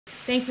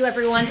Thank you,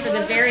 everyone, for the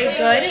very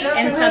good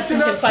and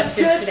substantive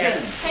questions today.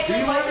 Do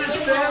you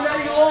understand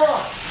that you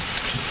lost?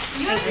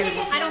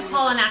 I don't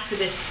call on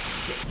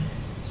activists.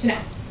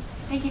 Chanel.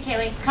 Thank you,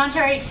 Kaylee.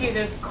 Contrary to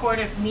the court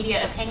of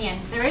media opinion,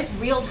 there is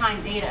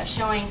real-time data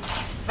showing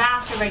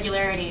vast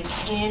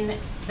irregularities in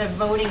the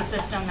voting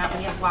system that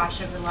we have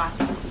watched over the last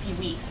few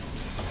weeks.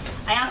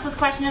 I asked this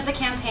question of the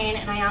campaign,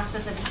 and I ask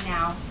this of you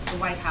now, the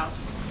White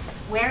House.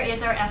 Where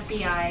is our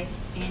FBI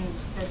in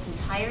this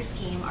entire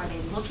scheme? Are they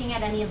looking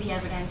at any of the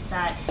evidence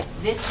that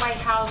this White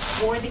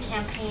House or the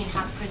campaign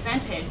have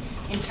presented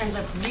in terms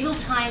of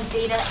real-time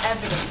data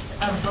evidence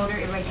of voter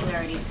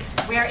irregularity?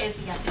 Where is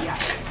the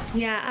FBI?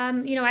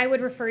 Yeah, I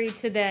would refer you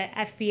to the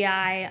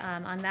FBI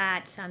on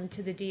that,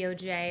 to the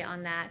DOJ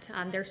on that.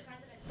 There's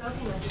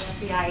Spoken with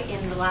the FBI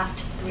in the last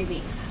 3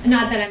 weeks.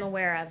 Not that I'm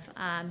aware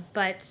of,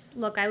 but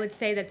look, I would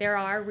say that there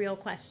are real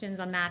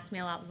questions on mass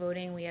mail-out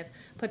voting. We have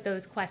put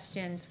those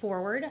questions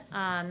forward,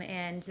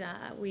 and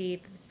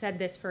we've said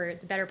this for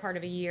the better part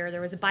of a year. There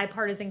was a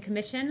bipartisan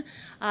commission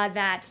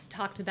that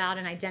talked about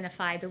and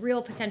identified the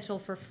real potential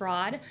for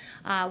fraud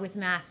with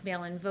mass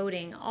mail-in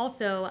voting.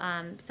 Also,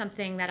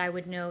 something that I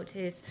would note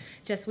is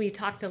just we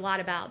talked a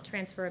lot about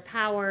transfer of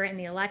power in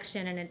the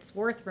election, and it's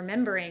worth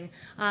remembering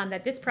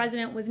that this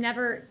president was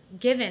never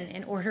given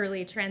an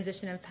orderly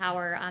transition of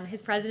power.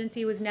 His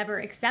presidency was never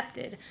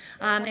accepted.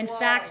 In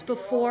fact,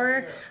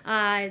 before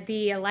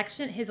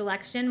his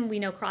election, we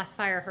know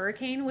Crossfire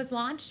Hurricane was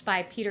launched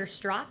by Peter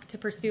Strzok to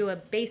pursue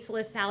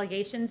baseless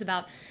allegations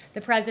about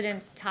the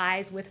president's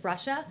ties with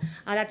Russia.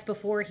 That's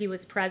before he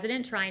was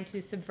president, trying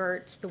to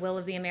subvert the will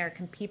of the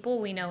American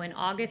people. We know in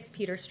August,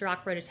 Peter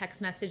Strzok wrote a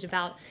text message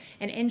about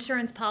an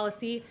insurance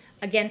policy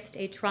against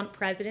a Trump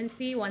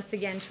presidency, once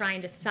again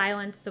trying to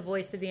silence the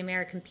voice of the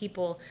American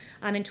people.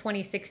 In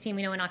 2016,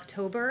 we know in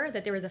October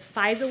that there was a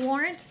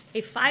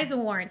FISA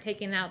warrant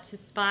taken out to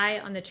spy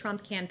on the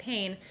Trump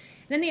campaign.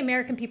 And then the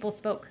American people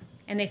spoke,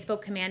 and they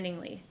spoke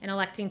commandingly in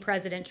electing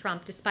President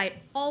Trump despite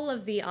all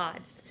of the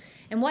odds.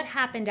 And what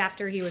happened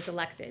after he was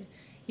elected?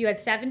 You had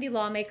 70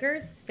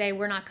 lawmakers say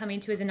we're not coming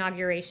to his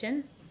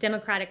inauguration,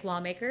 Democratic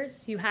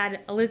lawmakers. You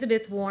had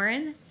Elizabeth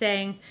Warren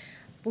saying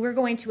we're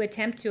going to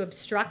attempt to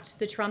obstruct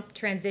the Trump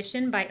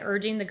transition by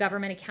urging the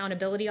Government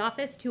Accountability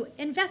Office to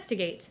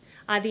investigate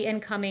the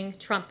incoming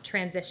Trump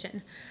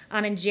transition.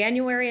 In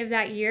January of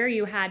that year,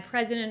 you had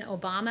President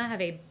Obama have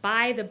a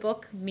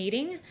by-the-book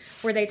meeting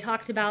where they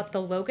talked about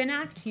the Logan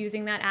Act,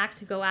 using that act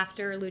to go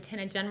after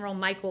Lieutenant General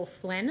Michael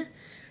Flynn.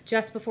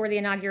 Just before the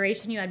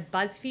inauguration, you had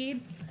BuzzFeed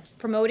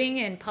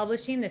promoting and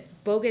publishing this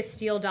bogus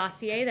Steele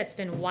dossier that's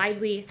been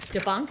widely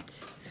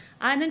debunked.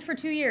 And then for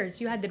 2 years,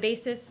 you had the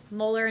basis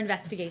Mueller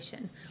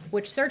investigation,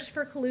 which searched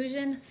for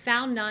collusion,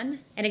 found none,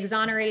 and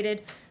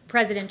exonerated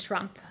President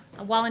Trump.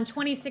 While in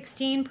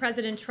 2016,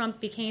 President Trump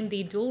became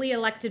the duly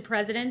elected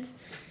president,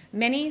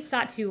 many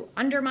sought to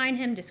undermine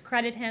him,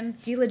 discredit him,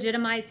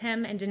 delegitimize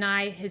him, and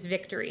deny his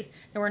victory.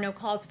 There were no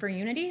calls for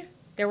unity.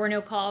 There were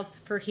no calls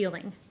for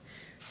healing.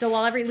 So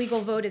while every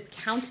legal vote is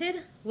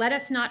counted, let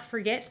us not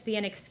forget the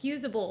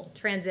inexcusable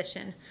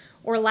transition,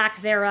 or lack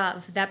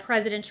thereof, that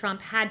President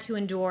Trump had to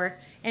endure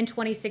in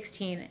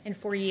 2016 and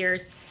 4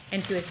 years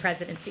into his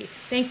presidency.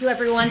 Thank you,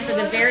 everyone, for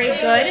the very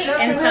good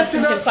and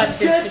substantive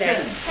questions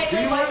today. Do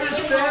you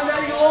understand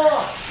that you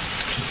lost?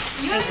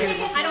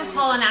 I don't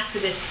call on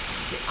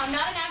activists. I'm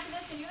not an activist.